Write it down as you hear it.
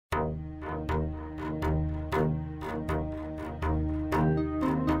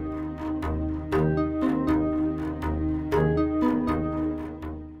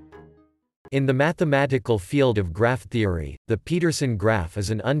In the mathematical field of graph theory, the Petersen graph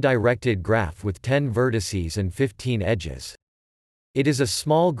is an undirected graph with 10 vertices and 15 edges. It is a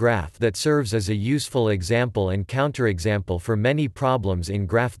small graph that serves as a useful example and counterexample for many problems in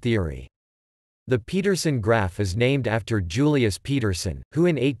graph theory. The Petersen graph is named after Julius Petersen, who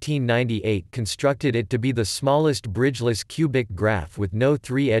in 1898 constructed it to be the smallest bridgeless cubic graph with no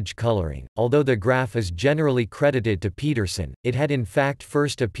three-edge coloring. Although the graph is generally credited to Petersen, it had in fact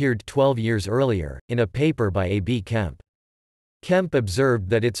first appeared 12 years earlier, in a paper by A.B. Kempe. Kempe observed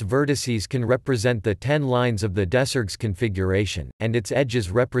that its vertices can represent the 10 lines of the Desargues configuration, and its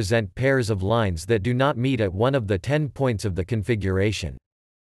edges represent pairs of lines that do not meet at one of the 10 points of the configuration.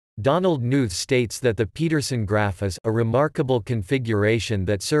 Knuth states that the Petersen graph is a remarkable configuration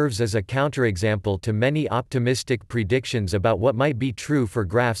that serves as a counterexample to many optimistic predictions about what might be true for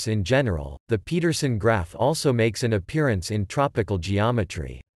graphs in general. The Petersen graph also makes an appearance in tropical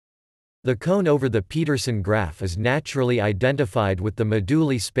geometry. The cone over the Petersen graph is naturally identified with the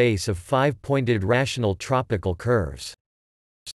moduli space of 5-pointed rational tropical curves.